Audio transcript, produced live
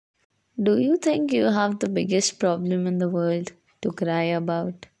Do you think you have the biggest problem in the world to cry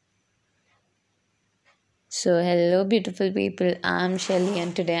about? So, hello, beautiful people. I'm Shelly,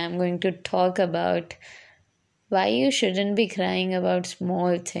 and today I'm going to talk about why you shouldn't be crying about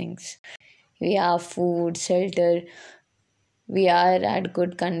small things. We have food, shelter, we are at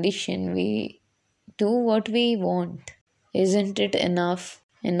good condition, we do what we want. Isn't it enough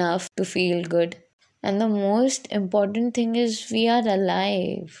to feel good? And the most important thing is we are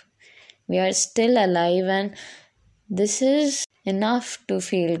alive. We are still alive, and this is enough to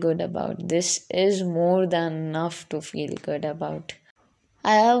feel good about. This is more than enough to feel good about.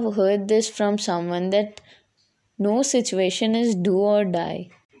 I have heard this from someone that no situation is do or die.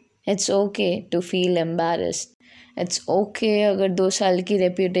 It's okay to feel embarrassed. It's okay अगर 2 साल की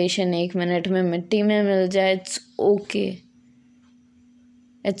reputation 1 minute में मिट्टी में मिल जाए. It's okay.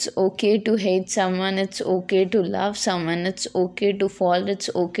 It's okay to hate someone. It's okay to love someone. It's okay to fall. It's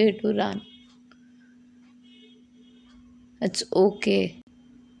okay to run. It's okay.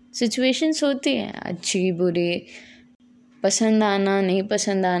 Situations होती हैं अच्छी बुरी. पसंद आना नहीं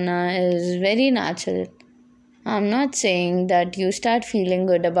पसंद आना is very natural. I'm not saying that you start feeling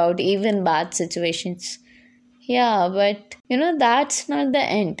good about even bad situations. Yeah, but that's not the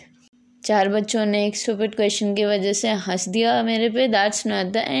end. 4 बच्चों ने एक stupid question की वजह से हंस दिया मेरे पे. That's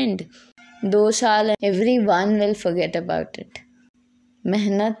not the end. 2 साल everyone will forget about it.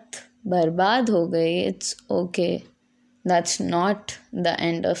 मेहनत बर्बाद हो गई. It's okay. That's not the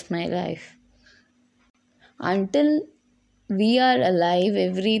end of my life. Until we are alive,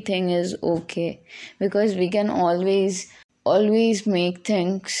 everything is okay because we can always make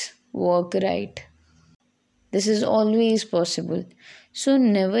things work right. This is always possible. So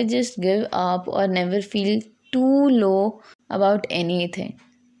never just give up or never feel too low about anything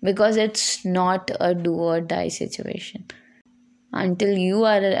because it's not a do or die situation. Until you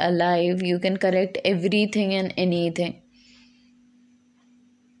are alive, you can correct everything and anything.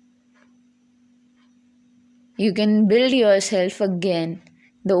 You can build yourself again.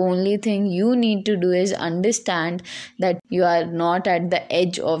 The only thing you need to do is understand that you are not at the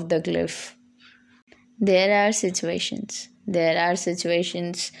edge of the cliff. There are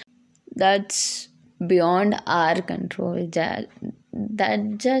situations that's beyond our control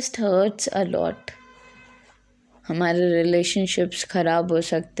that just hurts a lot. हमारे relationships खराब हो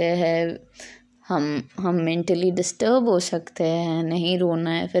सकते हैं. हम mentally disturb हो सकते हैं. नहीं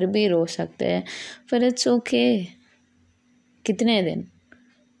रोना है फिर भी रो सकते हैं. पर इट्स ओके. कितने दिन?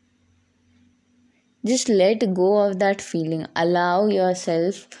 Just let go of that feeling. Allow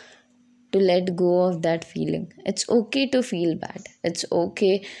yourself to let go of that feeling. It's okay to feel bad. It's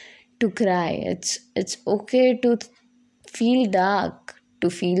okay to cry. It's okay to feel dark, to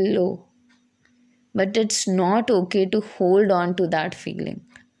feel low. But it's not okay to hold on to that feeling.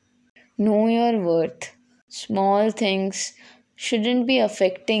 Know your worth. Small things shouldn't be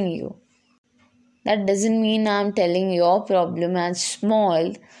affecting you. That doesn't mean I'm telling your problem as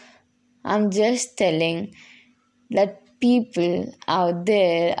small. I'm just telling that people out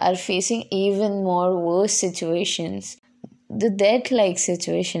there are facing even more worse situations. The death-like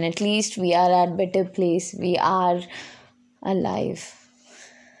situation, at least we are at better place. We are alive.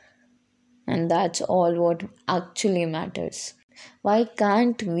 And that's all what actually matters. Why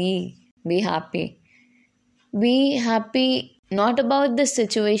can't we be happy? Be happy not about the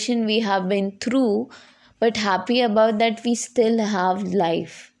situation we have been through, but happy about that we still have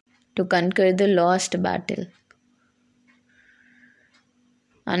life to conquer the lost battle.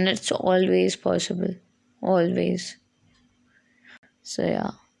 And it's always possible. Always. So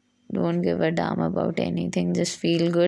yeah, don't give a damn about anything. Just feel good.